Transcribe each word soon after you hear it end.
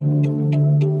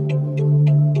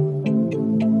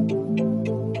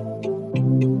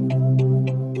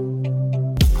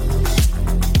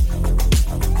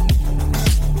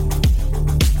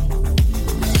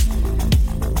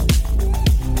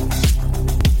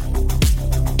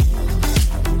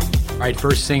right,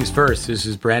 first things first. This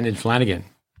is Brandon Flanagan.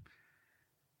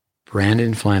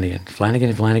 Brandon Flanagan.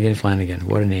 Flanagan.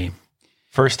 What a name.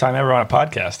 First time ever on a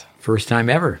podcast. First time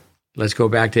ever. Let's go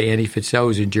back to Andy Fitzell,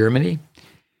 who's in Germany.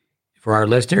 For our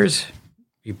listeners,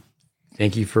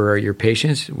 thank you for your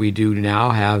patience. We do now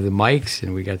have the mics,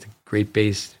 and we got the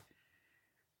GreatBase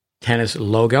Tennis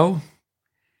logo.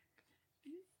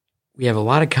 We have a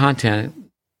lot of content.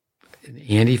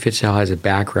 Andy Fitzell has a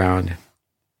background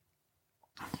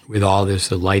with all this,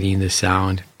 the lighting, the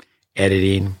sound,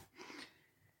 editing.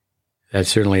 That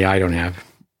certainly I don't have.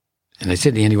 And I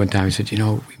said to Andy one time, I said, we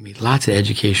made lots of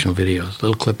educational videos, a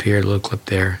little clip here, a little clip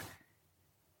there.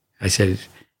 I said,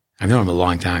 I've known him a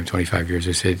long time, 25 years.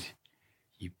 I said,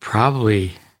 there's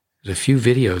a few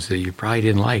videos that you probably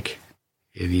didn't like.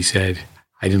 And he said,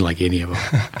 I didn't like any of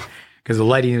them because the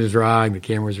lighting was wrong, the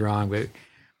camera was wrong. But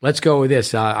let's go with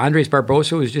this. Andres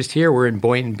Barbosa was just here. We're in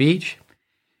Boynton Beach,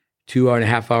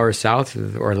 2.5 hours south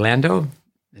of Orlando.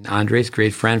 And Andres,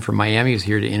 great friend from Miami, is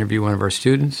here to interview one of our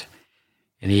students.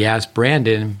 And he asked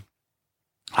Brandon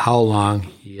how long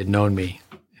he had known me.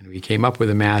 And we came up with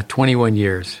a math, 21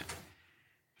 years.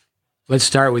 Let's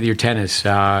start with your tennis.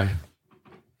 Brandon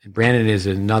is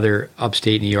another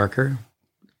upstate New Yorker.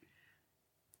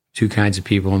 Two kinds of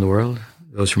people in the world,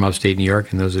 those from upstate New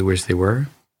York and those who wish they were.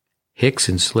 Hicks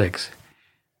and slicks.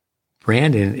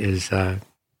 Brandon is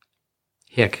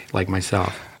hick, like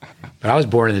myself. But I was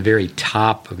born in the very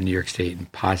top of New York State in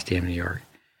Potsdam, New York.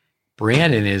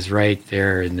 Brandon is right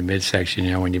there in the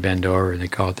midsection, when you bend over and they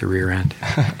call it the rear end.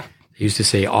 They used to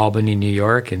say Albany, New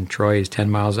York, and Troy is 10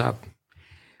 miles up.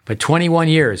 But 21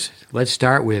 years. Let's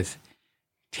start with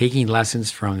taking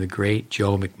lessons from the great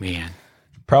Joe McMahon.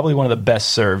 Probably one of the best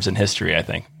serves in history, I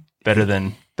think. Better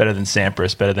than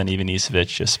Sampras, better than even Ivanisevic,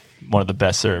 just one of the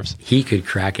best serves. He could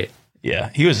crack it.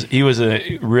 Yeah, he was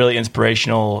a really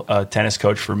inspirational tennis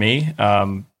coach for me.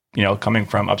 Coming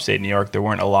from upstate New York, there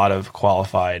weren't a lot of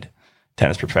qualified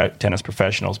tennis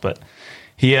professionals, but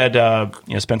he had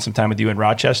spent some time with you in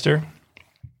Rochester,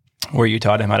 where you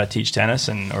taught him how to teach tennis,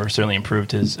 or certainly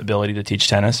improved his ability to teach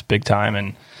tennis big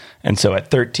time. And so at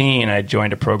 13, I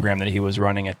joined a program that he was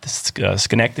running at the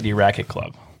Schenectady Racket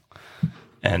Club.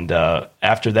 And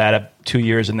after that, 2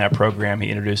 years in that program, he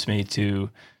introduced me to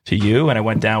you, and I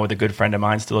went down with a good friend of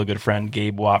mine, still a good friend,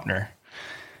 Gabe Wapner.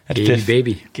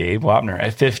 Gabe Wapner.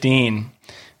 At 15,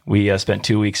 we spent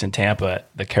 2 weeks in Tampa at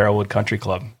the Carrollwood Country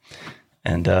Club.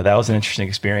 And that was an interesting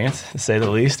experience, to say the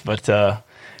least. But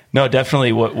no,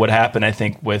 definitely what happened, I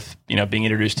think, with being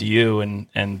introduced to you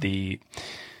and the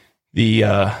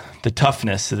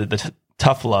toughness, the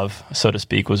tough love, so to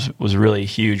speak, was really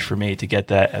huge for me to get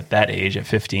that at that age, at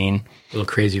 15. A little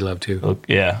crazy love too.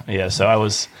 Yeah. So I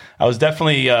was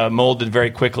definitely molded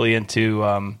very quickly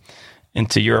into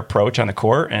your approach on the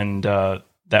court, and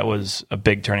that was a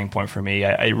big turning point for me.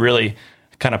 I really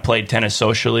kind of played tennis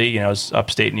socially.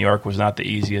 Upstate New York was not the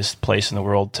easiest place in the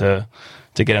world to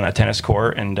get on a tennis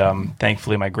court, and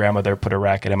thankfully my grandmother put a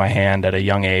racket in my hand at a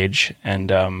young age,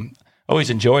 and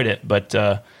always enjoyed it, but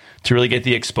to really get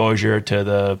the exposure to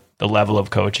the level of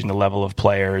coaching, the level of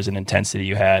players and intensity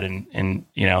you had, and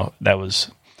that was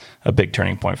a big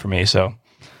turning point for me. So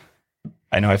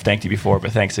I know I've thanked you before,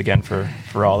 but thanks again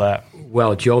for all that.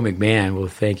 Well, Joe McMahon will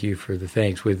thank you for the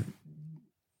thanks.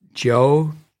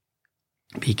 Joe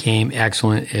became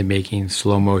excellent at making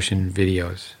slow motion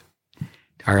videos.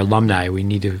 Our alumni, we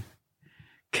need to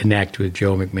connect with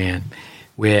Joe McMahon.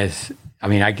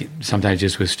 I sometimes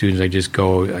just with students, I just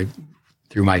go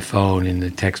through my phone and the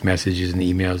text messages and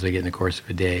the emails I get in the course of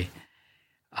a day.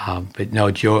 But no,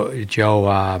 Joe,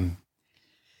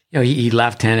 he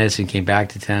left tennis and came back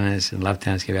to tennis, and left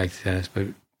tennis, came back to tennis. But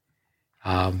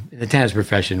the tennis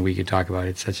profession, we could talk about.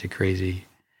 It's such a crazy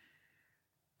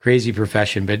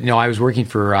profession. But I was working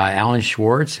for Alan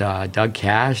Schwartz, Doug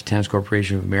Cash, Tennis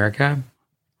Corporation of America.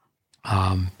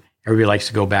 Everybody likes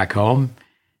to go back home.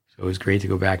 So it was great to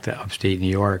go back to upstate New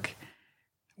York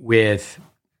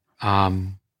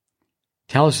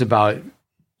tell us about,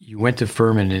 you went to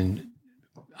Furman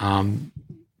and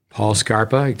Paul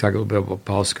Scarpa. You talk a little bit about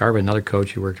Paul Scarpa, another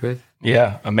coach you worked with.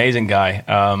 Yeah, amazing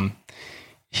guy.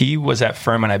 He was at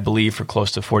Furman, I believe, for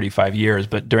close to 45 years,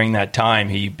 but during that time,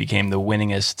 he became the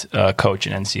winningest coach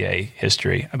in NCAA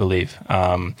history, I believe.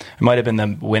 It might have been the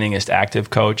winningest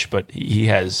active coach, but he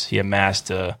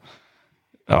amassed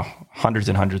hundreds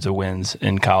and hundreds of wins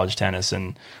in college tennis,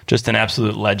 and just an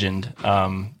absolute legend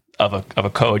of a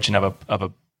coach and of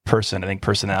a person. I think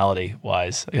personality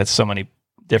wise, he had so many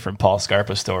different Paul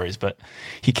Scarpa stories, but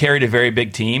he carried a very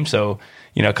big team. So,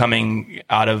 coming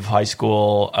out of high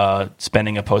school,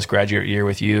 spending a postgraduate year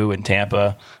with you in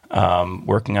Tampa,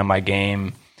 working on my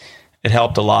game, it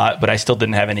helped a lot, but I still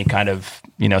didn't have any kind of,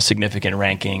 significant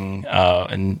ranking,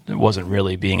 and wasn't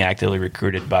really being actively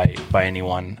recruited by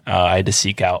anyone. I had to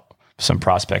seek out some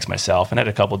prospects myself and had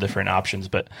a couple different options,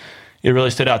 but it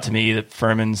really stood out to me that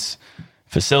Furman's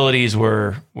facilities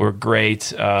were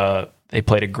great. They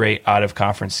played a great out of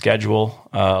conference schedule,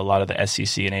 a lot of the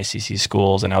SEC and ACC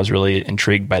schools, and I was really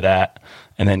intrigued by that.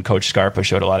 And then Coach Scarpa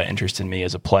showed a lot of interest in me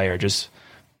as a player, just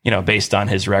based on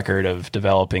his record of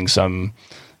developing some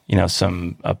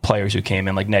players who came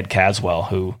in, like Ned Caswell,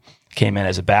 who came in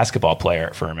as a basketball player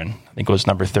at Furman. I think it was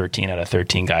number 13 out of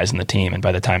 13 guys in the team, and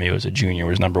by the time he was a junior,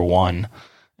 was number 1.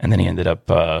 And then he ended up,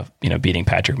 beating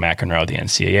Patrick McEnroe at the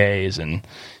NCAAs, and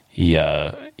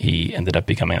he ended up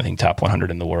becoming, I think, top 100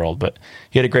 in the world. But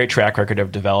he had a great track record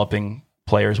of developing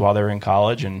players while they were in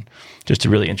college, and just a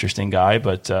really interesting guy.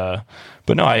 But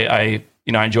no, I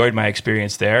enjoyed my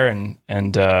experience there,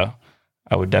 and I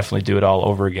would definitely do it all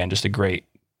over again. Just a great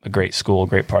school,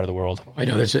 great part of the world. I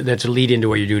know that's a lead into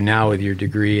what you do now with your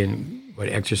degree in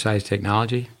exercise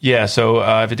technology. Yeah, so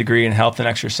I have a degree in health and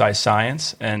exercise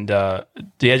science, and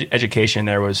the education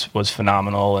there was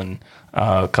phenomenal, and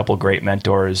a couple of great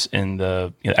mentors in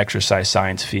the exercise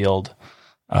science field.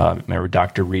 Remember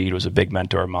Dr. Reed was a big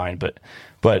mentor of mine, but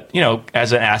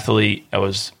as an athlete, I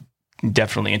was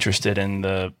definitely interested in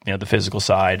the physical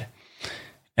side,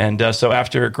 and so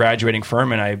after graduating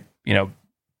Furman, I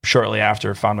shortly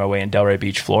after found my way in Delray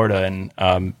Beach, Florida,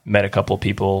 and met a couple of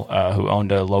people who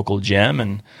owned a local gym,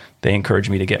 and they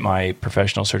encouraged me to get my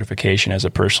professional certification as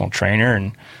a personal trainer,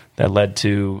 and that led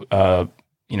to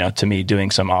to me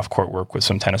doing some off-court work with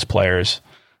some tennis players,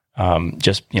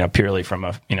 just purely from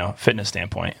a fitness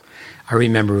standpoint. I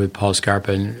remember with Paul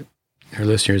Scarpa, and our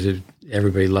listeners,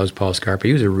 everybody loves Paul Scarpa.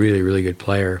 He was a really, really good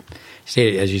player.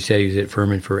 Stayed, as you said, he was at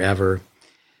Furman forever.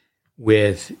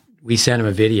 We sent him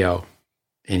a video,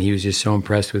 and he was just so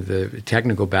impressed with the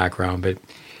technical background. But,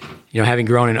 having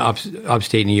grown in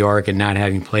upstate New York and not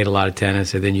having played a lot of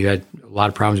tennis, and then you had a lot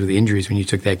of problems with injuries when you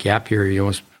took that gap period. You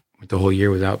almost went the whole year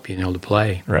without being able to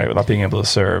play. Right, without being able to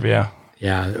serve, yeah.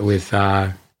 Yeah, with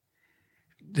the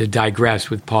digress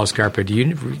with Paul Scarpa. Do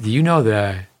you know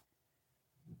the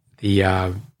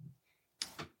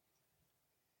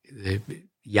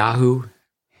Yahoo?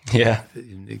 Yeah.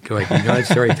 Go ahead. You know that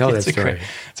story? Tell that story.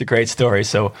 It's a great story.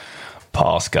 So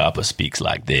Paul Scarpa speaks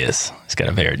like this. He's got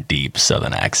a very deep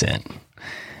Southern accent.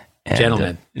 And,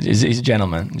 gentleman. He's a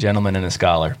gentleman and a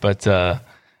scholar. But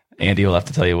Andy will have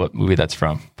to tell you what movie that's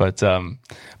from. But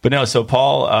no. So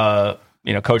Paul,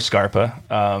 Coach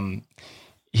Scarpa,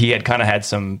 he had kind of had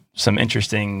some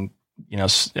interesting,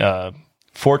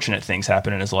 fortunate things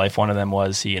happen in his life. One of them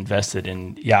was he invested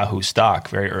in Yahoo stock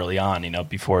very early on,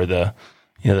 before the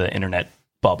internet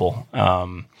bubble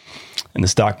in the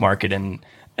stock market. And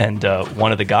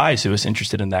one of the guys who was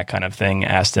interested in that kind of thing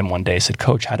asked him one day, said,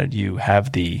 "Coach, how did you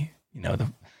have the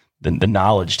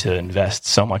knowledge to invest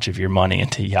so much of your money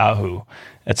into Yahoo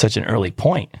at such an early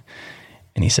point?"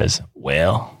 And he says,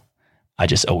 "Well, I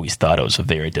just always thought it was a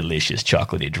very delicious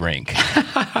chocolatey drink."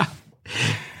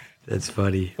 That's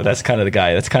funny. But that's kind of the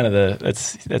guy. That's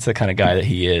the kind of guy that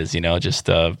he is. Just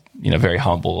very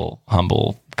humble,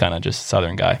 kind of just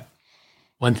Southern guy.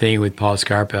 One thing with Paul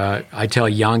Scarpa, I tell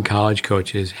young college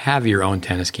coaches, have your own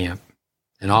tennis camp.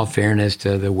 In all fairness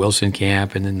to the Wilson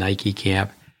camp and the Nike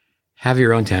camp, have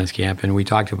your own tennis camp. And we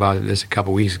talked about this a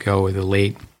couple weeks ago with the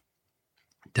late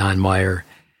Don Meyer.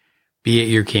 Be at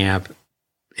your camp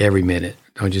every minute.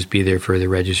 Don't just be there for the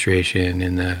registration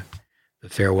and the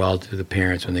farewell to the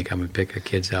parents when they come and pick the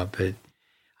kids up. But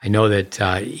I know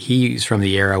that he's from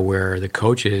the era where the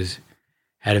coaches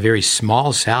had a very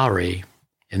small salary,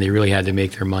 and they really had to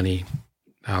make their money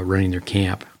running their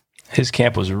camp. His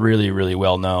camp was really, really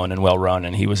well known and well run,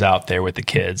 and he was out there with the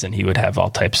kids, and he would have all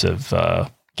types of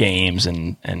games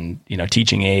and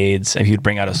teaching aids. And he would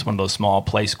bring out one of those small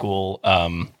play school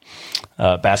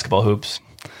basketball hoops,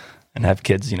 and have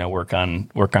kids, work on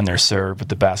their serve with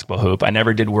the basketball hoop. I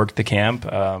never did work the camp,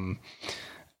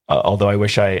 although I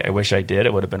wish I did.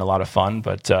 It would have been a lot of fun.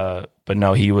 But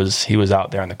no, he was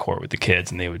out there on the court with the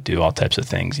kids, and they would do all types of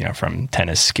things, from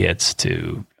tennis skits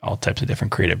to all types of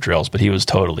different creative drills. But he was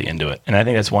totally into it, and I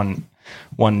think that's one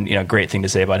great thing to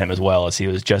say about him as well, is he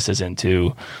was just as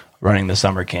into running the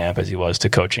summer camp as he was to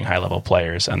coaching high level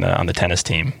players on the tennis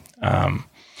team. I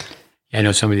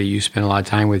know somebody that you spent a lot of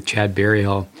time with, Chad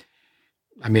Berryhill.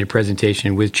 I made a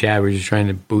presentation with Chad. We were just trying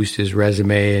to boost his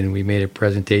resume, and we made a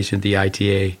presentation at the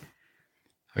ITA.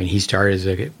 I mean, he started as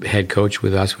a head coach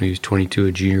with us when he was 22,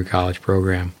 a junior college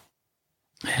program.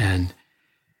 And,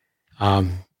 we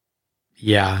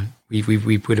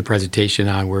put a presentation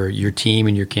on where your team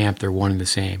and your camp, they're one and the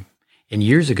same. And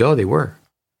years ago, they were.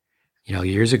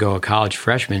 Years ago, a college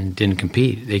freshman didn't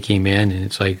compete. They came in, and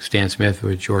it's like Stan Smith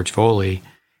with George Foley.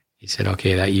 He said,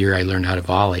 okay, that year I learned how to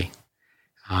volley.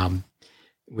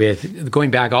 With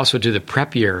going back also to the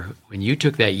prep year, when you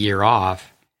took that year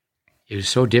off, it was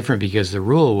so different because the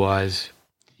rule was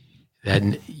that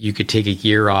you could take a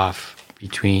year off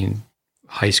between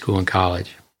high school and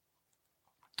college.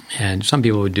 And some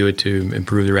people would do it to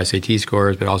improve their SAT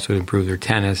scores, but also to improve their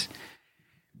tennis.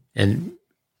 And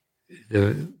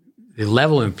the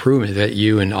level of improvement that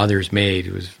you and others made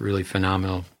was really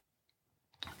phenomenal.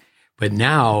 But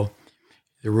now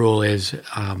the rule is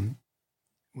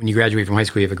when you graduate from high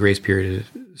school, you have a grace period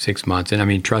of 6 months. And I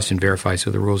mean, trust and verify,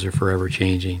 so the rules are forever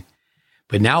changing.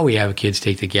 But now we have kids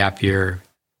take the gap year.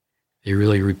 They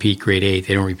really repeat grade 8.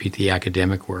 They don't repeat the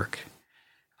academic work.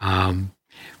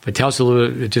 But tell us a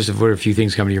little, just what a few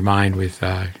things come to your mind with,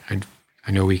 I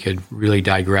know we could really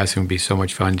digress. It would be so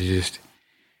much fun to just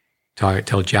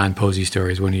tell John Posey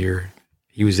stories.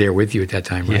 He was there with you at that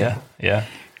time, right? Yeah.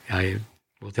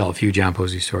 We'll tell a few John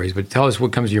Posey stories, but tell us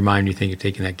what comes to your mind when you think of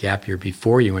taking that gap year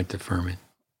before you went to Furman.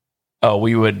 Oh,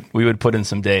 we would put in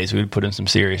some days. We would put in some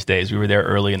serious days. We were there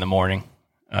early in the morning.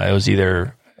 It was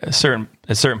either at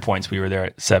certain points we were there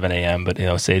at 7 a.m., but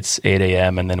say it's 8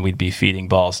 a.m. and then we'd be feeding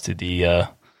balls to the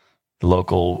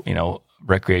local,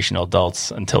 recreational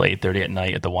adults until 8:30 at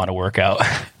night at the Wanna Workout.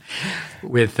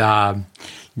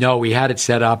 No, we had it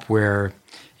set up where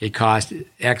it cost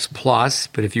X plus,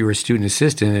 but if you were a student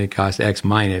assistant, it cost X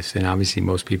minus, and obviously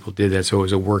most people did that, so it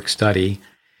was a work study.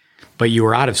 But you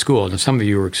were out of school, and some of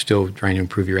you were still trying to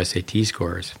improve your SAT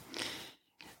scores.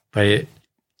 But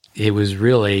it was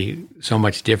really so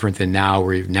much different than now,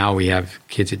 where now we have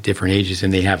kids at different ages,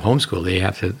 and they have homeschool. They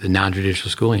have the non-traditional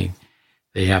schooling.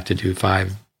 They have to do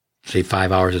 5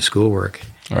 hours of schoolwork.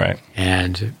 All right.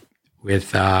 And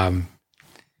with, I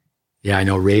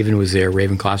know Raven was there.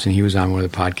 Raven Clausen, he was on one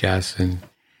of the podcasts, and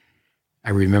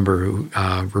I remember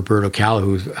Roberto Calla,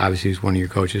 who obviously was one of your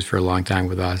coaches for a long time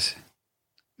with us.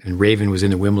 And Raven was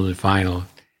in the Wimbledon final.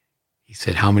 He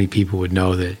said, how many people would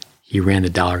know that he ran the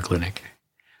Dollar Clinic?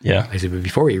 Yeah. I said, but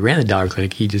before he ran the Dollar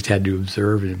Clinic, he just had to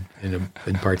observe and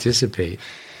participate.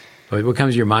 But what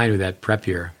comes to your mind with that prep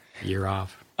year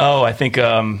off? Oh, I think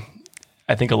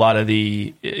a lot of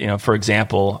the, for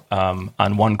example,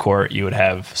 on one court, you would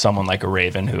have someone like a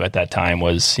Raven who at that time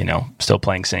was, still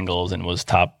playing singles and was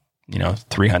top,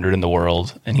 300 in the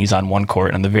world. And he's on one court.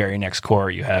 And on the very next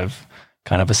court, you have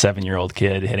kind of a 7-year-old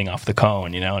kid hitting off the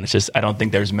cone, and it's just, I don't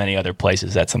think there's many other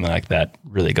places that something like that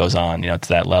really goes on, to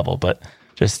that level. But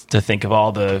just to think of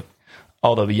all the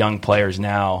young players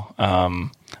now,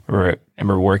 I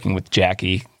remember working with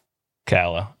Jackie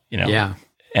Calla,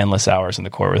 endless hours in the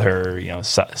court with her,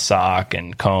 sock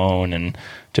and cone and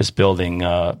just building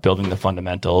the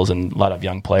fundamentals, and a lot of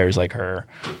young players like her.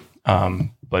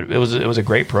 But it was a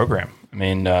great program. I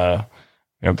mean, now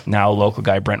local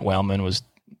guy Brent Wellman was,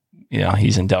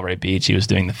 he's in Delray Beach. He was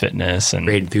doing the fitness and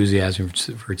great enthusiasm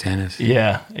for tennis.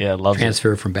 Yeah, loves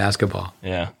transfer from basketball.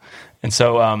 Yeah, and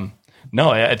so no,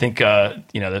 I think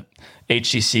the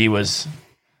HCC was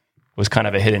kind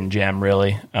of a hidden gem,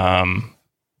 really.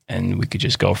 And we could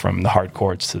just go from the hard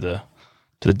courts to the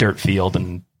dirt field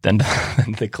and then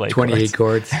the clay 28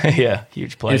 courts. Yeah,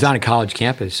 huge place. It was on a college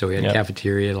campus, so we had a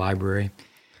cafeteria, library.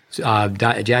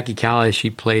 Jackie Calla, she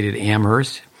played at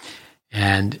Amherst,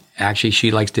 and actually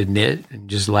she likes to knit. And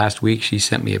just last week, she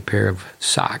sent me a pair of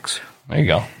socks. There you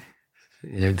go.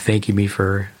 Thanking me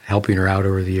for helping her out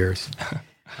over the years.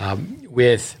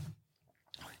 With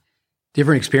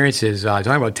different experiences, talking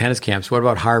about tennis camps, what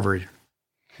about Harvard?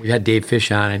 We had Dave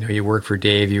Fish on. I know you worked for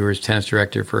Dave. You were his tennis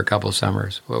director for a couple of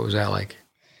summers. What was that like?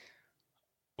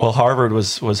 Well, Harvard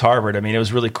was Harvard. I mean, it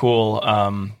was really cool,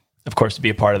 of course, to be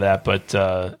a part of that, but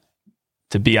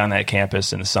to be on that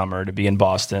campus in the summer, to be in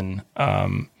Boston,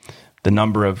 the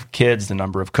number of kids, the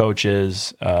number of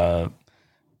coaches.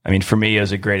 I mean, for me, it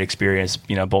was a great experience,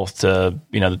 both to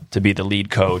be the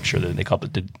lead coach, or they call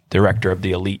it the director of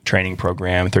the elite training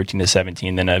program, 13 to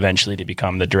 17, then eventually to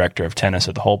become the director of tennis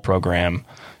of the whole program,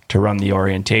 to run the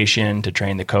orientation, to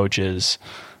train the coaches.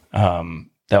 That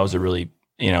was a really,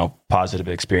 positive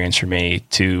experience for me,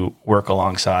 to work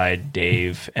alongside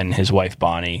Dave and his wife,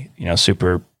 Bonnie,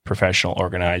 super professional,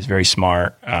 organized, very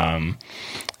smart. And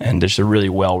there's a really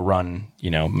well-run,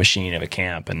 machine of a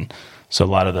camp. And so a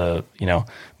lot of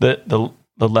the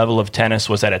level of tennis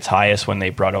was at its highest when they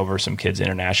brought over some kids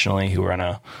internationally who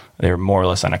were they were more or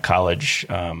less on a college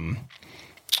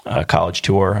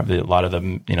tour of a lot of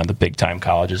the big time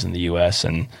colleges in the U.S.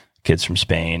 and kids from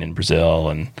Spain and Brazil,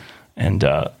 and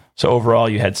So overall,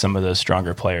 you had some of the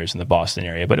stronger players in the Boston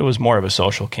area, but it was more of a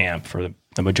social camp for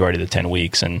the majority of the 10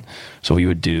 weeks. And so we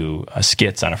would do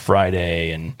skits on a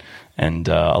Friday and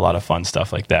a lot of fun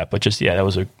stuff like that. But just, it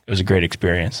was a great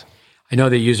experience. I know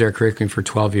they used our curriculum for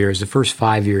 12 years. The first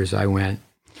 5 years I went,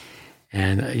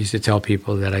 and I used to tell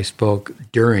people that I spoke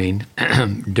during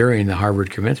the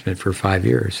Harvard commencement for 5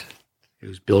 years. It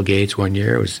was Bill Gates one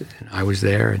year. I was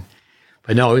there.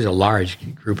 But no, it was a large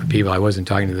group of people. I wasn't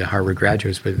talking to the Harvard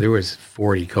graduates, but there was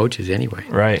 40 coaches anyway.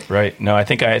 Right. No, I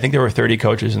think there were 30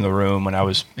 coaches in the room when I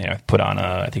was put on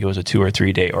I think it was a 2 or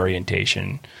 3 day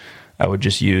orientation. I would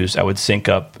sync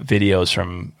up videos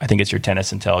from, I think it's your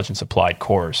Tennis Intelligence Applied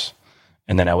course,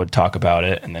 and then I would talk about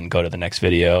it and then go to the next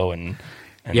video. And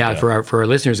for our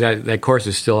listeners, that course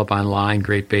is still up online,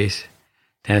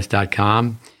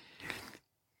 GreatBaseTennis.com.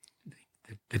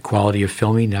 The quality of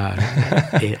filming,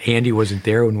 Andy wasn't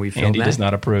there when we filmed Andy that. does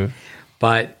not approve.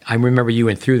 But I remember you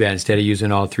went through that. Instead of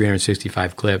using all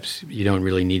 365 clips, you don't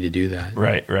really need to do that.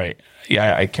 Right.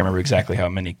 Yeah, I can't remember exactly how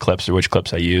many clips or which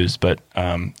clips I used, but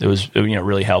it was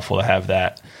really helpful to have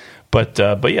that. But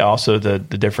yeah, also the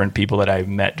different people that I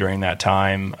met during that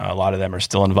time, a lot of them are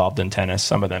still involved in tennis.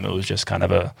 Some of them, it was just kind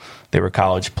of they were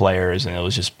college players and it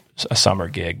was just a summer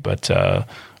gig. But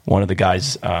one of the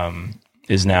guys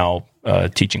is now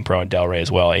teaching pro in Delray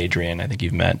as well, Adrian. I think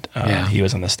you've met. He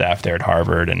was on the staff there at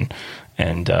Harvard, and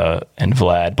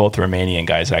Vlad, both Romanian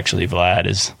guys actually. Vlad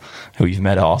is who you've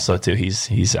met also too.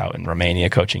 He's out in Romania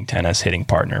coaching tennis, hitting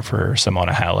partner for Simona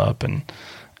Halep,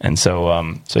 and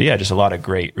so yeah, just a lot of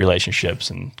great relationships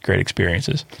and great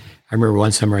experiences. I remember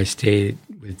one summer I stayed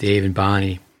with Dave and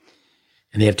Bonnie,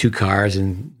 and they have 2 cars,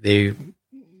 and they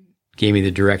gave me the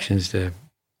directions to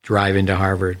drive into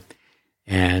Harvard,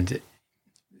 and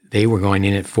they were going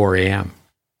in at 4 a.m.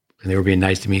 and they were being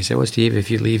nice to me. He said, well, Steve,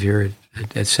 if you leave here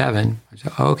at 7, I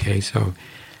said, oh, okay. So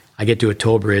I get to a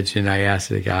toll bridge and I asked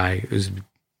the guy, it was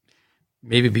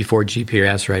maybe before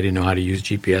GPS, or I didn't know how to use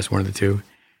GPS, one of the two.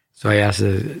 So I asked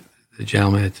the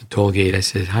gentleman at the toll gate, I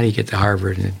said, how do you get to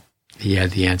Harvard? And he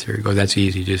had the answer. He goes, that's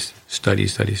easy, just study.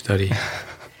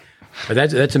 But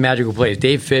that's a magical place.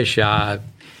 Dave Fish,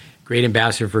 great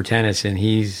ambassador for tennis, and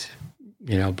he's,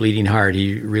 bleeding heart.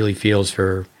 He really feels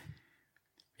for,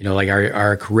 like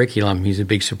our curriculum. He's a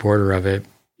big supporter of it.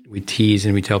 We tease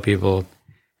and we tell people,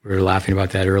 we were laughing about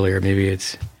that earlier. Maybe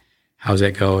it's, how's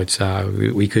that go? It's,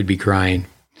 we could be crying.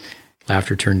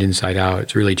 Laughter turned inside out.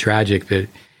 It's really tragic, but,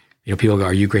 people go,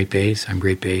 are you GreatBase? I'm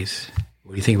GreatBase.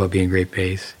 What do you think about being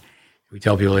GreatBase? We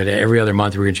tell people that every other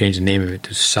month we're going to change the name of it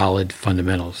to Solid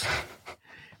Fundamentals.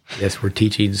 Yes, we're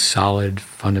teaching solid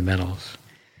fundamentals.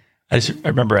 I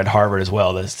remember at Harvard as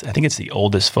well, I think it's the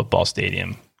oldest football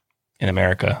stadium in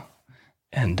America,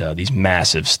 and these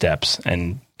massive steps.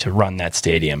 And to run that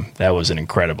stadium, that was an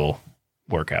incredible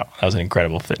workout. That was an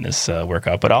incredible fitness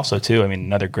workout. But also, too,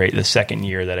 the second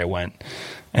year that I went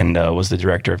and was the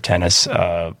director of tennis,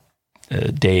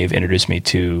 Dave introduced me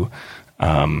to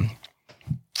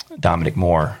Dominic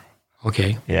Moore.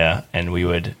 Okay. Yeah, and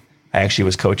I actually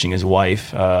was coaching his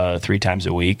wife 3 times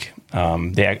a week.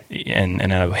 And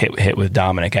I hit with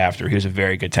Dominic after. He was a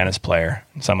very good tennis player,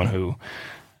 someone who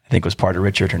I think was part of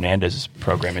Richard Hernandez's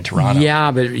program in Toronto.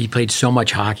 Yeah, but he played so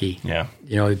much hockey. Yeah.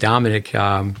 Dominic,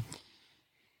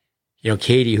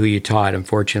 Katie, who you taught,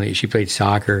 unfortunately, she played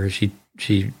soccer. She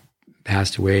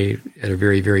passed away at a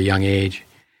very, very young age.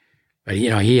 But,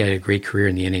 he had a great career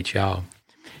in the NHL.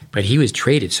 But he was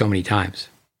traded so many times.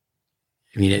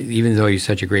 Even though he's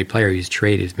such a great player, he's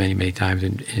traded many, many times.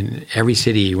 And in every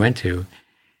city he went to,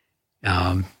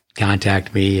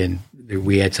 contact me, and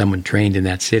we had someone trained in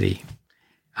that city.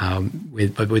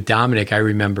 But with Dominic, I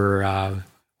remember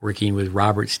working with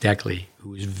Robert Steckley,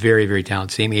 who was very, very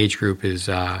talented, same age group as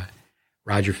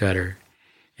Roger Federer.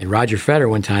 And Roger Federer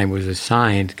one time was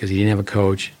assigned, because he didn't have a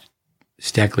coach,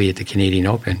 Steckley at the Canadian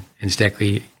Open. And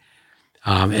Steckley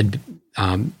had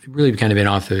really kind of been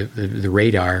off the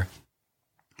radar,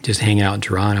 just hanging out in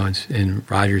Toronto. And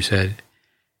Roger said,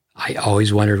 I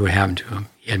always wondered what happened to him.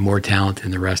 He had more talent than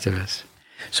the rest of us.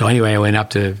 So anyway, I went up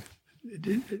to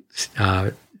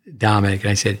Dominic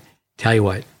and I said, tell you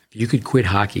what, if you could quit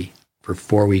hockey for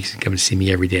 4 weeks and come and see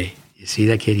me every day, you see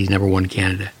that kid, he's number 1 in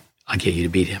Canada, I'll get you to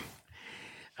beat him.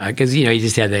 Because, he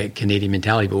just had that Canadian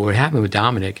mentality. But what happened with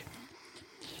Dominic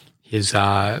is,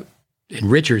 and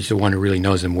Richard's the one who really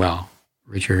knows him well.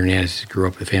 Richard Hernandez grew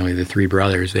up with a family of the 3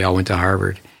 brothers. They all went to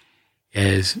Harvard.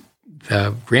 As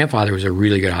the grandfather was a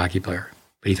really good hockey player,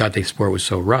 but he thought the sport was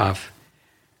so rough.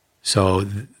 So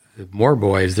the Moore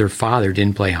boys, their father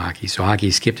didn't play hockey. So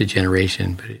hockey skipped a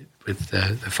generation, but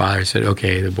the father said,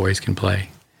 okay, the boys can play.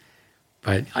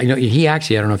 But he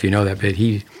actually, I don't know if you know that, but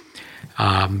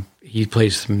He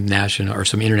plays some national or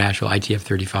some international ITF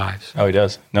 35s. Oh, he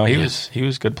does. No, he was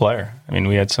a good player. I mean,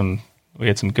 we had some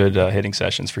good hitting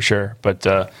sessions for sure. But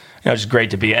it's just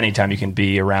great to be anytime you can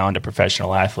be around a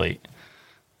professional athlete.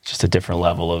 It's just a different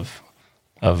level of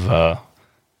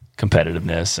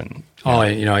competitiveness and a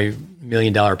 $1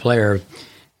 million player.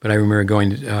 But I remember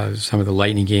going to some of the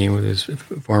Lightning game with his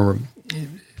former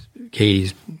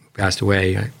Katie's passed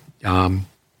away.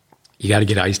 You got to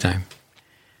get ice time,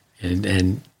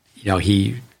 and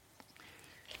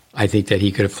I think that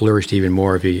he could have flourished even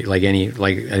more if he I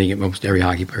think most every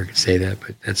hockey player could say that.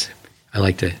 But I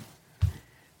like to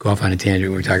go off on a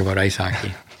tangent when we talk about ice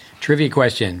hockey. Trivia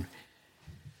question: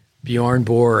 Bjorn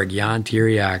Borg, Jan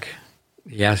Tiriak.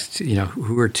 He asked,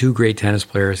 who are two great tennis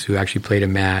players who actually played a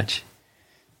match?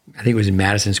 I think it was in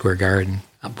Madison Square Garden.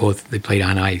 Both they played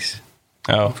on ice.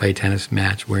 Oh, they played a tennis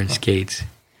match wearing skates.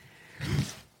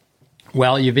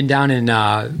 Well, you've been down in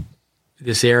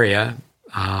this area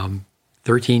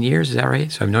 13 years, is that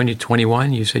right? So I've known you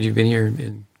 21. You said you've been here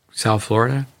in South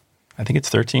Florida? I think it's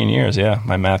 13 years, yeah.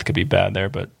 My math could be bad there,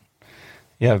 but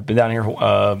yeah, I've been down here,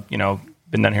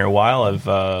 been down here a while.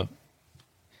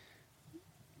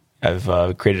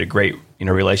 I've created a great,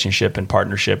 relationship and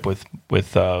partnership with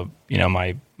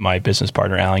my business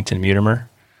partner, Allington Mutimer.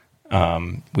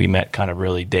 We met kind of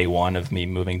really day one of me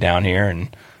moving down here,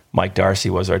 and Mike Darcy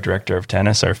was our director of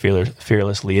tennis, our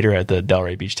fearless leader at the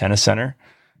Delray Beach Tennis Center.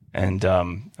 And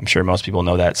I'm sure most people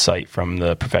know that site from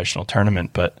the professional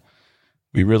tournament, but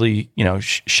we really,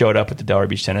 showed up at the Delray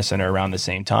Beach Tennis Center around the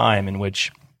same time, in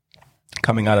which,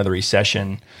 coming out of the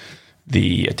recession,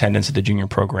 the attendance at the junior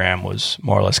program was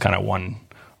more or less kind of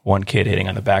one kid hitting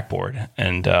on the backboard.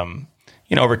 And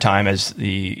over time, as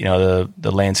the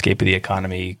landscape of the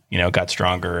economy got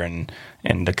stronger and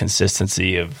the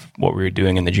consistency of what we were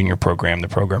doing in the junior program, the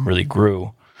program really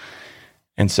grew.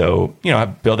 And so,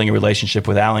 building a relationship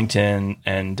with Allington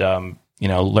and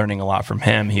learning a lot from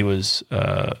him. He was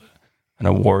an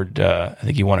award. I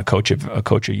think he won a coach of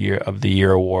the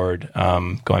year award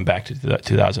going back to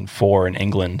 2004 in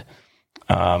England.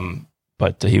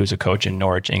 But he was a coach in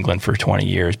Norwich, England for 20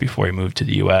 years before he moved to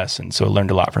the U.S. And so I learned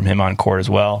a lot from him on court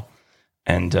as well.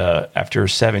 And after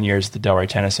 7 years at the Delray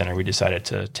Tennis Center, we decided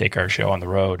to take our show on the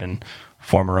road and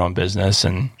form our own business.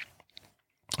 And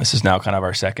this is now kind of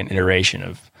our second iteration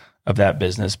of that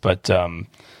business. But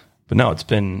no, it's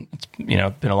been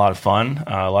a lot of fun,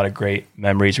 a lot of great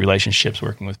memories, relationships,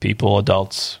 working with people,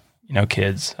 adults,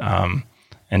 kids,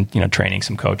 and training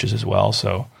some coaches as well.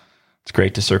 So it's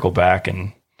great to circle back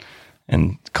and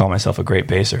call myself a great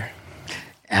baser.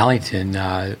 Allington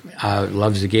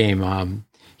loves the game.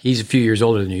 He's a few years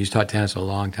older than you. He's taught tennis a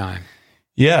long time.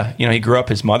 Yeah. He grew up,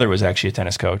 his mother was actually a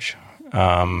tennis coach.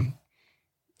 And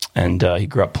he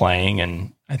grew up playing,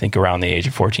 and I think around the age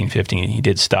of 14, 15, he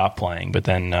did stop playing, but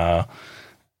then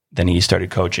he started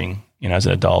coaching, as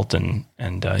an adult, and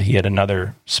he had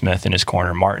another Smith in his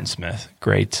corner, Martin Smith,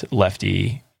 great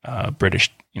lefty,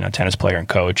 British, tennis player and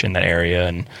coach in that area.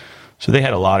 And so they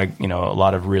had a lot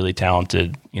of really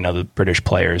talented, the British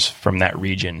players from that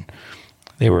region.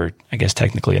 They were, I guess,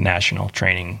 technically a national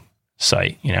training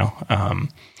site, and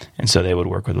so they would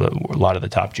work with a lot of the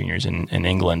top juniors in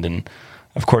England. And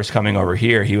of course, coming over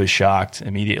here, he was shocked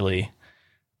immediately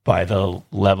by the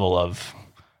level of,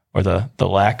 or the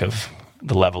lack of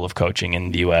the level of coaching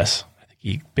in the U.S. I think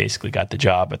he basically got the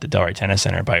job at the Delray Tennis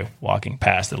Center by walking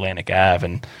past Atlantic Ave,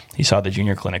 and he saw the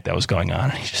junior clinic that was going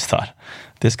on, and he just thought,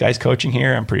 this guy's coaching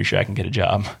here, I'm pretty sure I can get a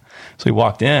job. So he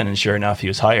walked in, and sure enough, he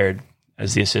was hired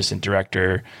as the assistant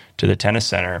director to the tennis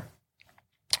center.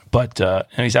 But and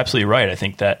he's absolutely right. I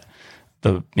think that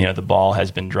the ball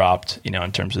has been dropped,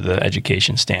 in terms of the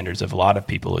education standards of a lot of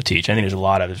people who teach. I think there's a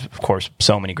lot of course,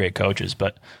 so many great coaches,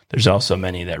 but there's also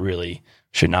many that really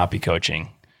should not be coaching.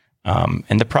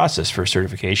 And the process for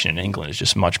certification in England is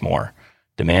just much more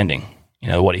demanding.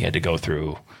 What he had to go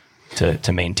through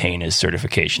to maintain his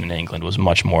certification in England was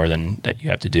much more than that you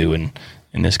have to do in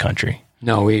this country.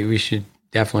 No, we should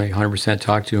definitely 100%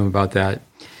 talk to him about that.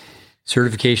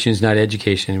 Certification is not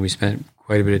education. We spent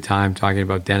quite a bit of time talking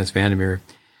about Dennis Vandermeer.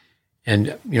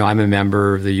 And, I'm a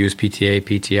member of the USPTA,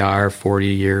 PTR, 40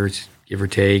 years, give or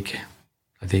take.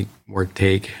 I think more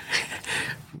take,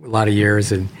 a lot of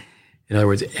years. And in other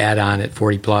words, add on at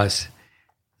 40 plus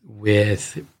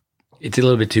it's a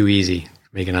little bit too easy to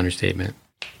make an understatement.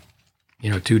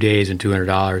 2 days and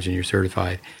 $200 and you're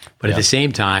certified. But at the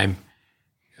same time,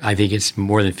 I think it's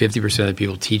more than 50% of the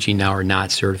people teaching now are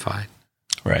not certified.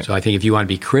 Right. So I think if you want to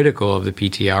be critical of the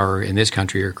PTR in this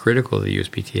country or critical of the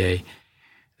USPTA,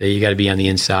 that you got to be on the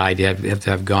inside. You have to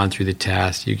have gone through the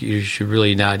test. You should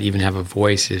really not even have a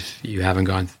voice if you haven't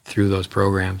gone through those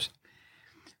programs.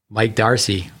 Mike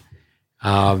Darcy.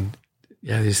 All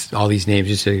these names,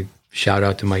 just a shout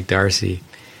out to Mike Darcy.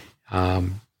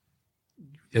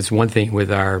 That's one thing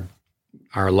with our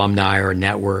alumni or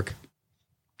network.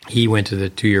 He went to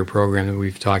the 2-year program that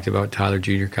we've talked about, Tyler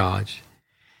Junior College.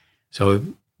 So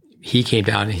he came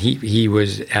down and he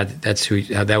was at,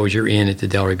 that was your in at the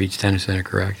Delray Beach Tennis Center,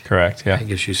 correct? Correct, yeah. I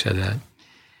guess you said that.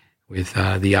 With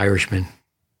the Irishman.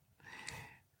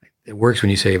 It works when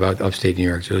you say about upstate New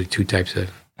York. There's really 2 types of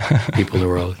people in the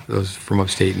world, those from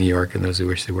upstate New York and those who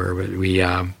wish they were. But we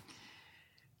have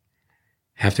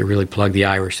to really plug the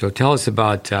Irish. So tell us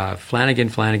about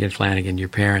Flanagan, your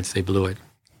parents, they blew it.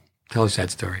 Tell us that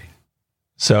story.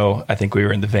 So I think we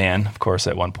were in the van, of course,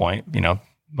 at one point.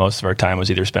 Most of our time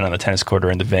was either spent on the tennis court or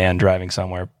in the van driving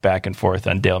somewhere back and forth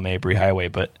on Dale Mabry Highway.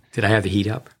 But did I have the heat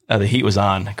up? The heat was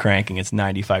on, cranking. It's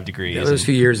 95 degrees. That was a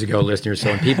few years ago, listeners.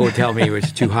 So when people would tell me it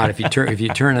was too hot, if you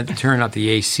turn up the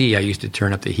AC, I used to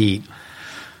turn up the heat.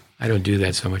 I don't do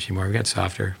that so much anymore. We got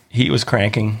softer. Heat was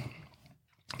cranking,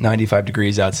 95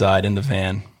 degrees outside in the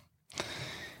van.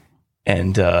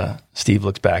 And Steve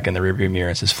looks back in the rearview mirror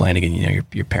and says, "Flanagan,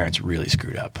 your parents really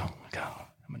screwed up."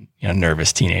 I'm a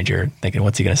nervous teenager thinking,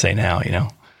 what's he going to say now?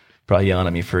 Probably yelling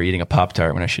at me for eating a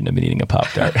Pop-Tart when I shouldn't have been eating a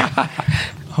Pop-Tart.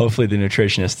 Hopefully the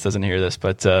nutritionist doesn't hear this.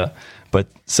 But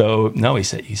so no, he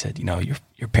said,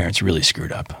 your parents really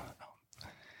screwed up.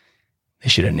 They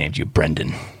should have named you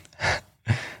Brendan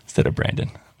instead of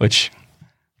Brandon, which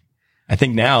I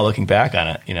think now looking back on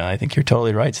it, I think you're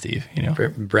totally right, Steve. You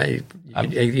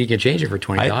can change it for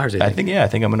 $20. I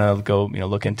think I'm going to go,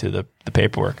 look into the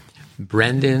paperwork.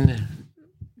 Brendan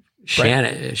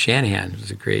Shanahan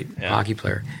was a great hockey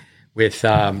player.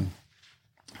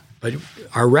 But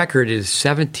our record is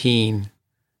 17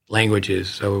 languages.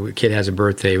 So a kid has a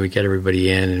birthday, we get everybody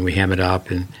in and we ham it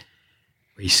up and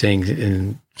we sing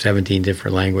in 17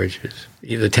 different languages.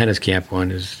 The tennis camp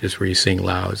one is just where you sing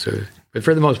loud. So, but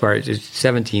for the most part, it's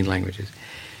 17 languages.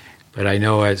 But I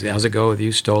know how's it go with you?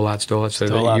 Stolat. So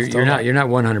you're not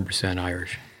 100%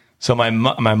 Irish. So my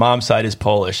mom's side is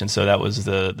Polish, and so that was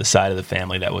the side of the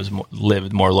family that was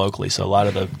lived more locally. So a lot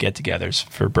of the get-togethers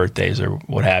for birthdays or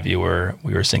what have you,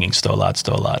 we were singing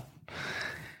Stolat.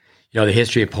 The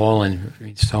history of Poland.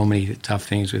 So many tough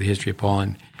things with the history of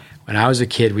Poland. When I was a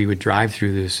kid, we would drive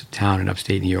through this town in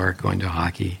upstate New York, going to a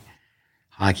hockey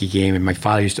game, and my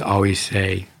father used to always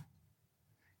say,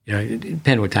 it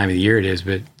depends what time of the year it is,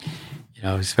 but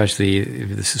especially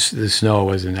if the snow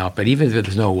wasn't up. But even if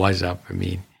the snow was up,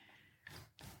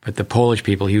 but the Polish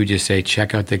people, he would just say,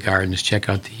 check out the gardens, check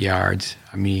out the yards.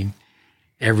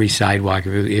 Every sidewalk,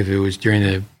 if it was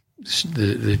during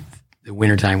the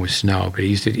wintertime with snow. But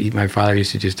my father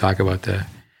used to just talk about the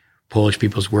Polish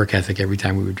people's work ethic every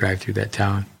time we would drive through that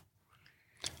town.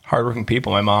 Hardworking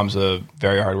people. My mom's a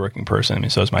very hardworking person.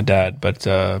 So is my dad. But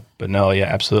no, yeah,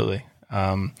 absolutely.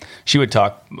 She would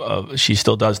talk, she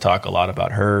still does talk a lot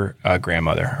about her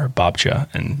grandmother, her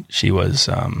babcia, and she was...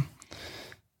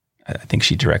 I think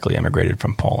she directly emigrated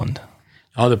from Poland.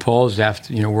 Oh, the Poles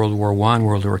after World War I,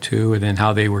 World War II, and then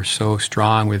how they were so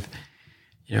strong with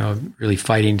really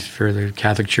fighting for the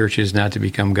Catholic churches not to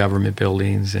become government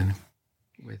buildings, and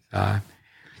with.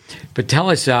 But tell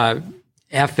us,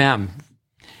 FM.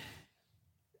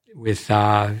 With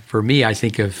for me, I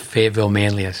think of Fayetteville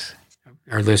Manlius.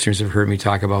 Our listeners have heard me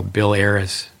talk about Bill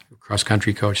Aris, cross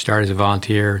country coach, started as a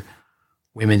volunteer,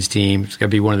 women's team. It's going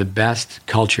to be one of the best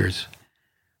cultures.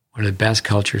 One of the best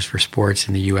cultures for sports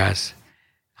in the U.S.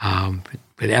 But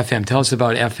FM, tell us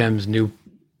about FM's new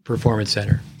performance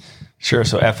center. Sure.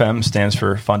 So FM stands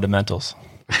for fundamentals.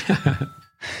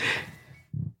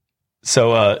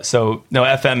 So no,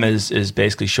 FM is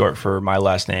basically short for my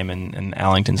last name and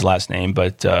Allington's last name.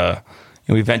 But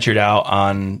we ventured out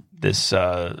on this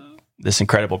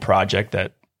incredible project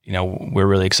that we're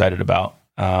really excited about.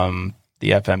 The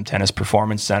FM Tennis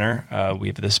Performance Center. We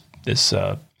have this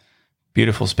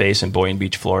beautiful space in Boynton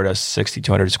Beach, Florida,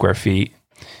 6,200 square feet.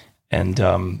 And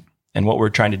what we're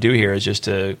trying to do here is just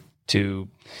to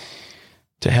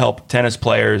help tennis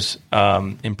players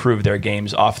improve their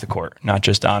games off the court, not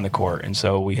just on the court. And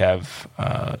so we have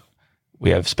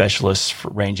specialists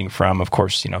ranging from, of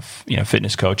course,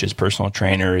 fitness coaches, personal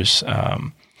trainers,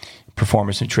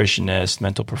 performance nutritionists,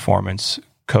 mental performance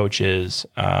coaches,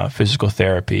 physical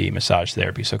therapy, massage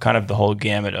therapy. So kind of the whole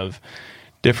gamut of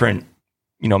different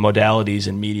modalities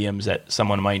and mediums that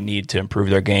someone might need to improve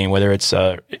their game, whether it's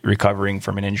recovering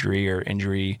from an injury or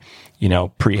injury,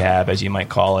 prehab, as you might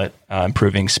call it,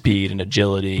 improving speed and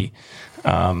agility,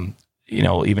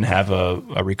 we'll even have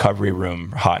a recovery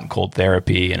room, hot and cold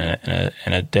therapy, and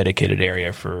a dedicated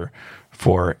area for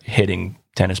hitting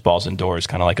tennis balls indoors,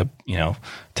 kind of like a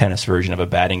tennis version of a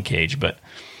batting cage. But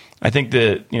I think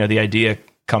the idea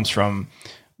comes from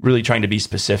really trying to be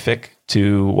specific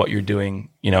to what you're doing,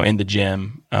 in the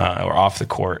gym or off the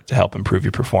court to help improve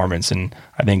your performance. And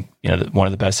I think one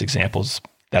of the best examples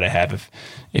that I have,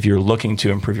 if you're looking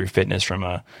to improve your fitness from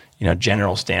a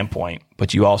general standpoint,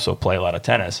 but you also play a lot of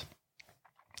tennis,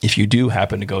 if you do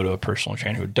happen to go to a personal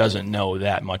trainer who doesn't know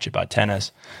that much about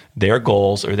tennis, their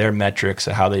goals or their metrics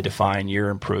of how they define your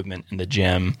improvement in the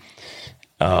gym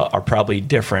are probably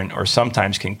different, or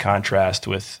sometimes can contrast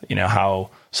with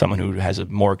how someone who has a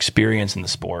more experience in the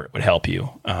sport would help you.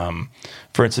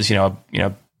 For instance,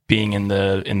 being in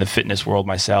the fitness world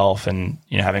myself, and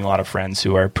having a lot of friends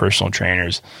who are personal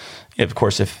trainers, of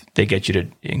course, if they get you to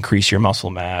increase your muscle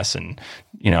mass and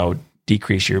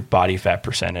decrease your body fat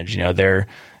percentage,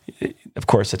 of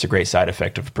course, that's a great side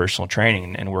effect of personal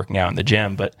training and working out in the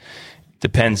gym. But it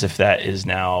depends if that is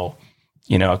now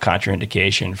a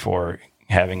contraindication for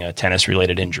having a tennis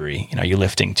related injury. You're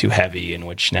lifting too heavy, in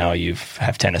which now you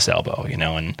have tennis elbow,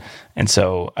 and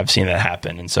so I've seen that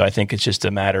happen. And so I think it's just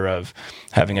a matter of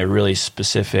having a really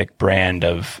specific brand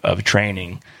of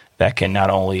training that can not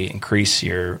only increase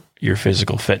your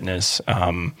physical fitness,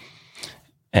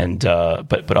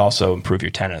 but also improve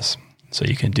your tennis. So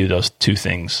you can do those two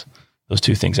things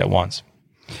at once.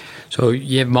 So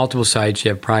you have multiple sites.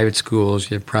 You have private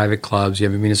schools, you have private clubs, you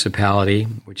have a municipality,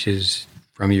 which is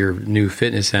from your new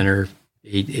fitness center,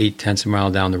 8/10 mile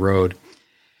down the road.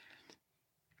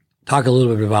 Talk a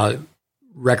little bit about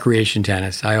recreation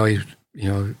tennis. I always,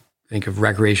 think of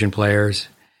recreation players,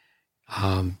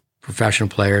 professional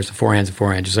players, the forehand's a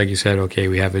forehand. Just like you said, okay,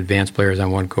 we have advanced players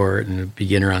on one court and a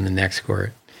beginner on the next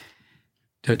court.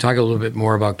 Talk a little bit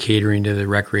more about catering to the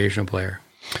recreational player.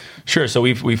 Sure. So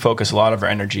we focus a lot of our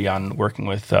energy on working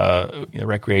with the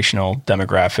recreational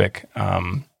demographic,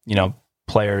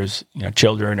 players,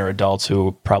 children or adults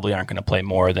who probably aren't going to play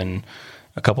more than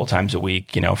a couple times a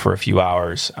week, for a few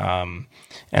hours. And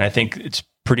I think it's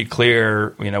pretty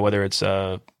clear, whether it's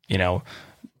the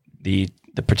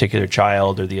particular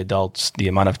child or the adults, the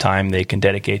amount of time they can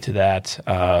dedicate to that,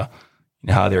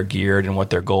 how they're geared and what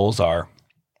their goals are.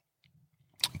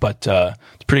 But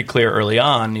it's pretty clear early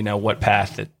on, what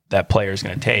path that player is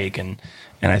going to take. And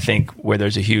I think where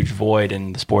there's a huge void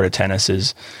in the sport of tennis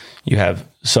is you have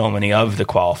so many of the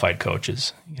qualified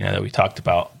coaches, that we talked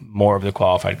about. More of the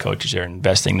qualified coaches are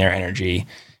investing their energy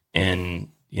in,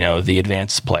 the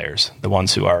advanced players, the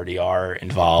ones who already are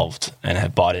involved and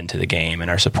have bought into the game and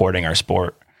are supporting our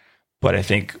sport. But I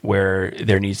think where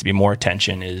there needs to be more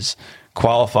attention is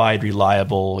qualified,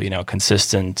 reliable,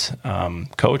 consistent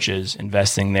coaches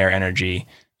investing their energy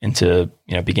into,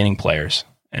 beginning players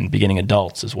and beginning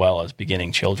adults as well as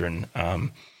beginning children.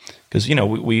 Because,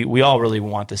 we all really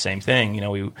want the same thing.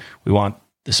 We want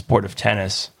the sport of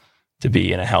tennis to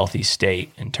be in a healthy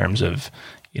state in terms of,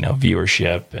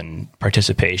 viewership and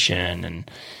participation,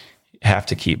 and have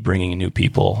to keep bringing new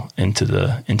people into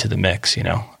the mix,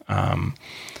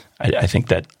 I think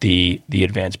that the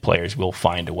advanced players will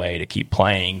find a way to keep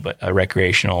playing, but a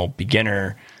recreational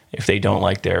beginner, if they don't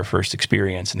like their first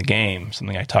experience in the game,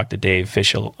 something I talked to Dave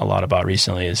Fish a lot about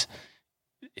recently is,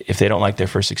 if they don't like their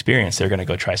first experience, they're going to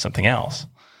go try something else.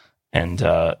 And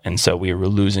so we were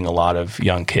losing a lot of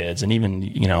young kids and even,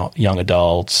 young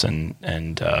adults and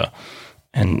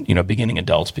beginning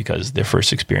adults because their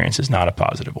first experience is not a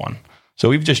positive one. So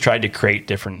we've just tried to create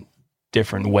different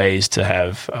ways to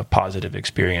have positive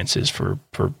experiences for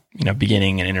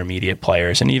beginning and intermediate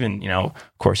players, and even, of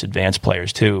course, advanced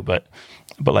players too. But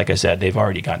like I said, they've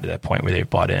already gotten to that point where they've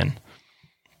bought in.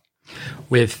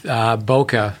 With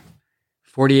Boca,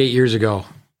 48 years ago,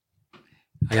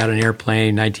 I got an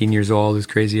airplane, 19 years old, this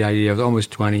crazy idea. I was almost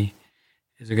 20. I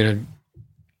was going to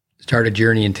start a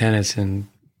journey in tennis and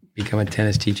become a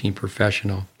tennis teaching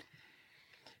professional.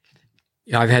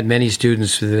 I've had many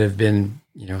students that have been,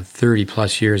 30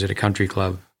 plus years at a country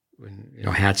club.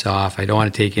 Hats off. I don't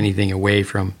want to take anything away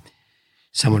from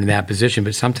someone in that position,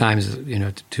 but sometimes,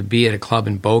 to be at a club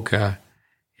in Boca,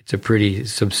 it's a pretty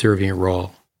subservient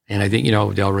role. And I think,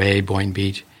 Del Rey, Boynton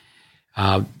Beach,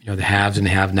 the haves and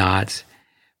the have-nots.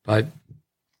 But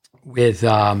with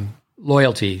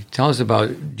loyalty, tell us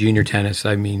about junior tennis.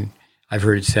 I mean, I've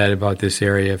heard it said about this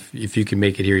area, if you can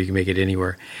make it here, you can make it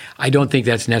anywhere. I don't think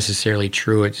that's necessarily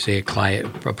true at, say, a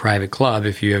private club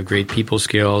if you have great people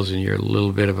skills and you're a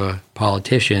little bit of a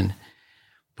politician.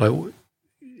 But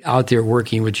out there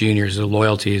working with juniors, the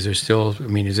loyalty, is this still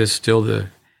the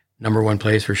number one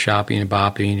place for shopping and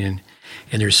bopping? And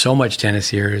And there's so much tennis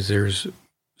here. There's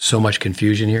so much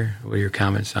confusion here. What are your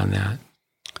comments on that?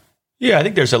 Yeah, I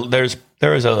think there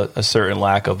is a certain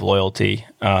lack of loyalty,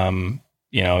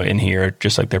 in here,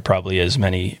 just like there probably is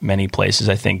many places.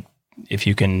 I think if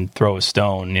you can throw a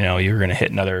stone, you're going to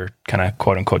hit another kind of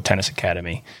quote unquote tennis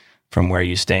academy from where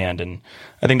you stand. And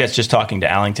I think that's just talking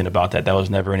to Allington about that. That was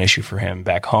never an issue for him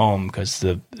back home because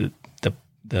the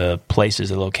places,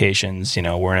 the locations,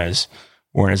 weren't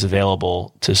as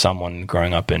available to someone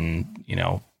growing up in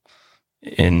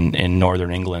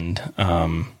Northern England.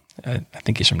 I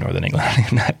think he's from Northern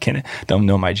England. Don't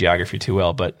know my geography too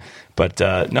well, but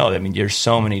no, I mean, there's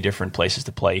so many different places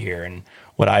to play here. And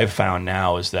what I've found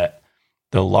now is that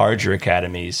the larger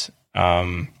academies,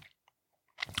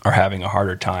 are having a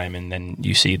harder time. And then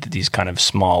you see that these kind of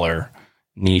smaller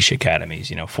niche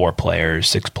academies, 4 players,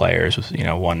 6 players with,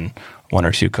 one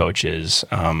or 2 coaches,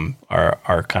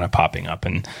 are kind of popping up.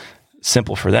 And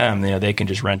simple for them, they can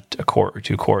just rent a court or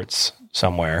 2 courts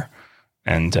somewhere,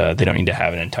 and they don't need to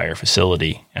have an entire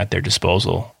facility at their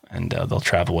disposal. And they'll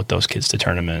travel with those kids to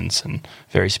tournaments and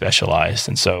very specialized.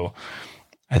 And so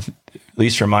at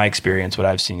least from my experience, what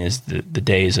I've seen is the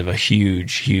days of a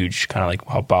huge kind of like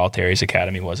how Balotelli's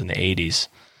Academy was in the 80s.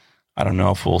 I don't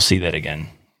know if we'll see that again.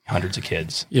 Hundreds of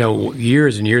kids.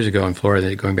 Years and years ago in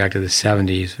Florida, going back to the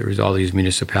 70s, there was all these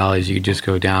municipalities. You could just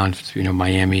go down to,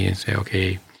 Miami and say,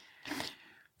 okay,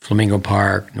 Flamingo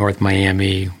Park, North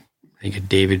Miami, I think at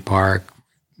David Park,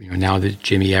 now the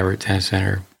Jimmy Everett Tennis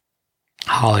Center,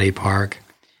 Holiday Park.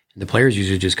 And the players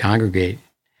usually just congregate.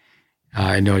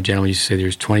 I know a gentleman used to say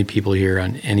there's 20 people here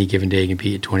on any given day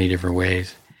compete in 20 different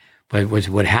ways. But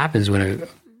what happens when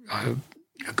a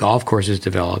golf course is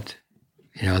developed,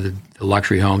 the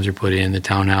luxury homes are put in, the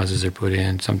townhouses are put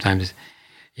in. Sometimes,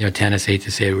 tennis, hate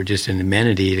to say it, we're just an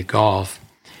amenity to golf.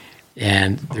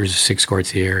 And there's 6 courts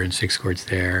here and 6 courts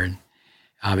there. And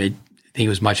I think it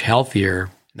was much healthier.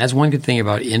 And that's one good thing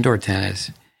about indoor tennis.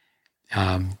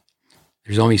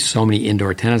 There's only so many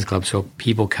indoor tennis clubs, so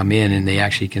people come in and they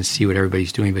actually can see what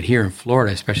everybody's doing. But here in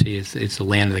Florida, especially, it's the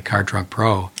land of the car trunk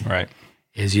pro. Right.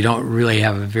 Is you don't really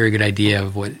have a very good idea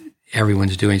of what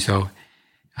everyone's doing. So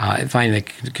I find that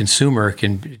the consumer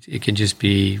can just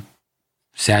be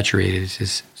saturated. It's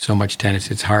just so much tennis.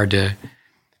 It's hard to,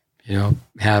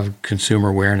 have consumer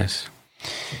awareness.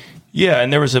 Yeah,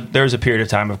 and there was a period of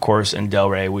time, of course, in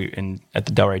Delray. At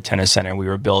the Delray Tennis Center, we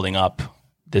were building up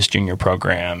this junior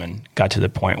program and got to the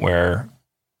point where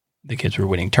the kids were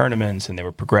winning tournaments and they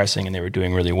were progressing and they were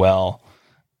doing really well.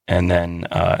 And then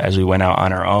as we went out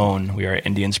on our own, we were at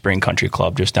Indian Spring Country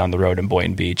Club just down the road in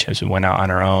Boynton Beach. As we went out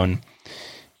on our own,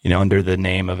 under the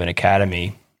name of an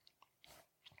academy,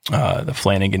 the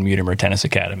Flanagan Mutimer Tennis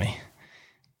Academy,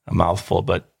 a mouthful,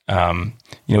 but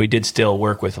we did still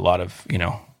work with a lot of, I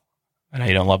know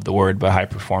you don't love the word, but high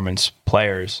performance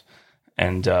players.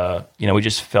 And,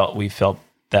 we felt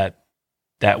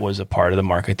that was a part of the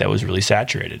market that was really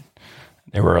saturated.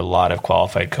 There were a lot of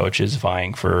qualified coaches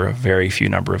vying for a very few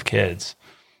number of kids.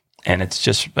 And it's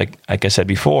just like I said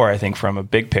before, I think from a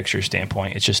big picture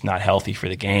standpoint, it's just not healthy for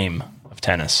the game of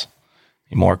tennis.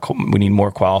 We need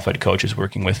more qualified coaches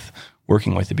working with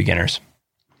the beginners.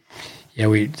 Yeah,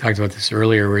 we talked about this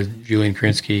earlier with Julian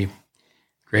Krinsky,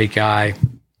 great guy,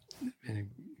 and a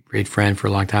great friend for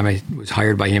a long time. I was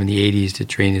hired by him in the 80s to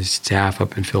train his staff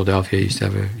up in Philadelphia. He used to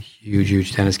have a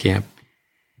huge tennis camp.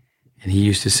 And he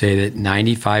used to say that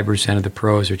 95% of the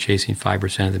pros are chasing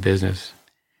 5% of the business.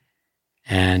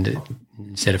 And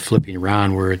instead of flipping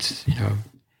around where it's,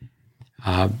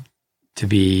 to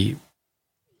be,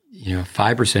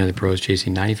 5% of the pros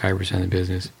chasing 95% of the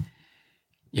business,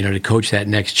 to coach that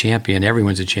next champion,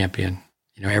 everyone's a champion.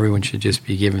 Everyone should just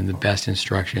be given the best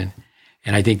instruction.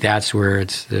 And I think that's where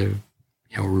it's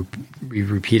we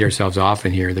repeat ourselves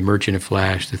often here, the merchant of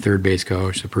flash, the third base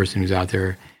coach, the person who's out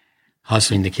there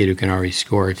hustling the kid who can already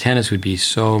score. Tennis would be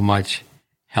so much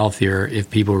healthier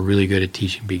if people were really good at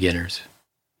teaching beginners.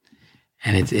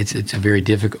 And it's a very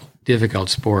difficult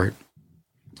sport.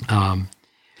 So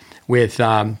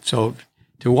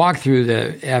to walk through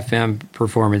the FM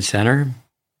Performance Center,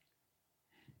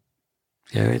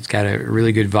 it's got a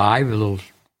really good vibe, a little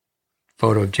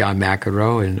photo of John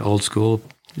McEnroe and old school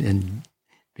and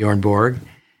Bjorn Borg.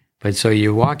 But so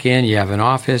you walk in, you have an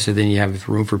office, and then you have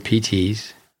room for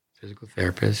PTs, physical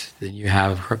therapists. Then you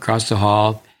have across the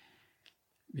hall,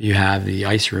 you have the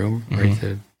ice room, right?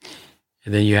 And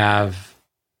then you have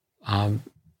a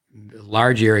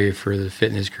large area for the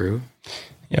fitness crew.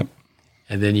 Yep.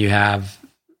 And then you have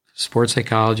sports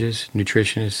psychologists,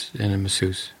 nutritionists, and a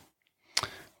masseuse.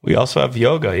 We also have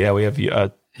yoga. Yeah, we have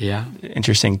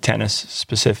interesting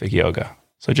tennis-specific yoga.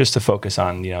 So just to focus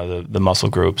on, the muscle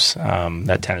groups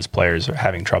that tennis players are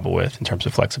having trouble with in terms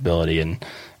of flexibility and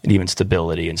even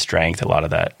stability and strength, a lot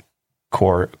of that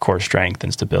core strength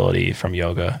and stability from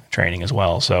yoga training as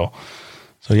well. So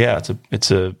yeah,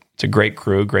 it's a great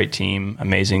crew, great team,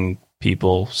 amazing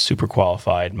people, super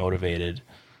qualified, motivated.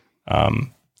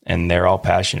 And they're all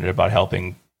passionate about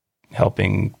helping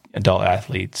adult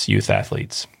athletes, youth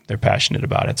athletes. They're passionate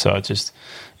about it. So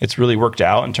it's really worked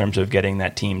out in terms of getting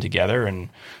that team together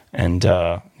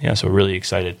so we're really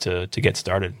excited to get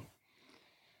started.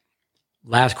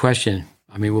 Last question.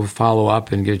 I mean, we'll follow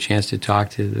up and get a chance to talk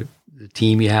to the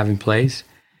team you have in place.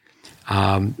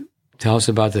 Tell us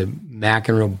about the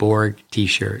McEnroe Borg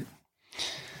t-shirt.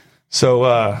 So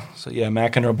yeah,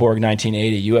 McEnroe Borg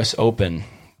 1980 U.S. Open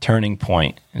turning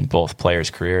point in both players'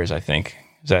 careers, I think.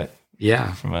 Is that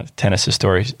from a tennis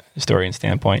historian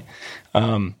standpoint?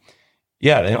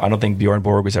 Yeah, I don't think Bjorn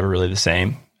Borg was ever really the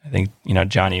same. I think,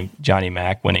 Johnny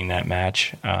Mac winning that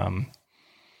match.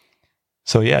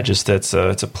 So yeah, just it's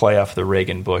a play off the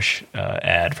Reagan Bush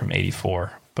ad from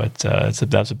 '84. But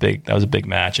that was a big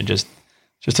match, and just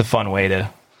a fun way to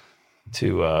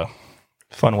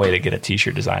get a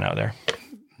t-shirt design out there.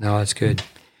 No, that's good.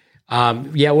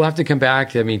 We'll have to come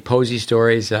back. I mean, Posey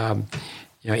stories.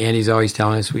 Andy's always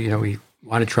telling us we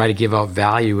want to try to give out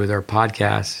value with our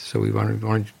podcast, so we want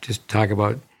to just talk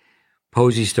about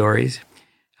Posey stories.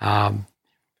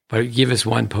 But give us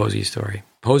one Posey story.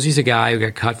 Posey's a guy who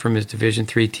got cut from his Division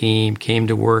III team, came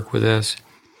to work with us,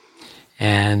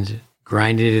 and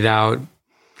grinded it out.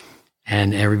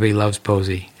 And everybody loves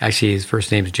Posey. Actually, his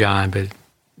first name's John, but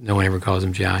no one ever calls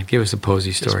him John. Give us a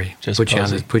Posey story. Just put you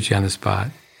on the spot.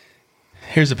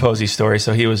 Here's a Posey story.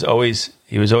 So he was always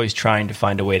trying to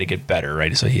find a way to get better,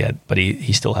 right? So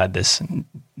he still had this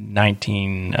late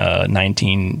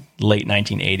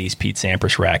 1980s Pete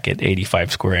Sampras racket,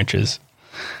 85 square inches.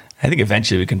 I think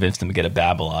eventually we convinced him to get a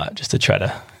Babolat just to try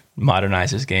to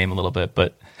modernize his game a little bit.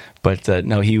 But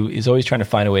no, he's always trying to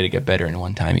find a way to get better. And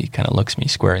one time he kind of looks me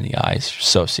square in the eyes,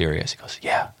 so serious. He goes,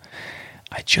 "Yeah,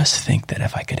 I just think that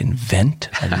if I could invent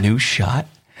a new shot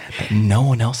that no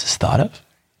one else has thought of."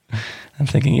 I'm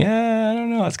thinking, I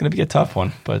don't know. It's going to be a tough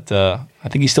one, but I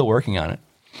think he's still working on it.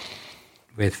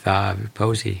 With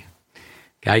Posey.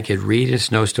 Guy could read a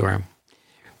snowstorm.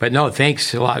 But no,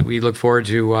 thanks a lot. We look forward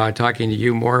to talking to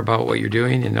you more about what you're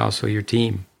doing and also your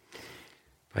team.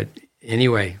 But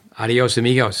anyway, adios,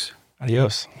 amigos.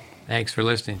 Adios. Thanks for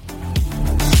listening.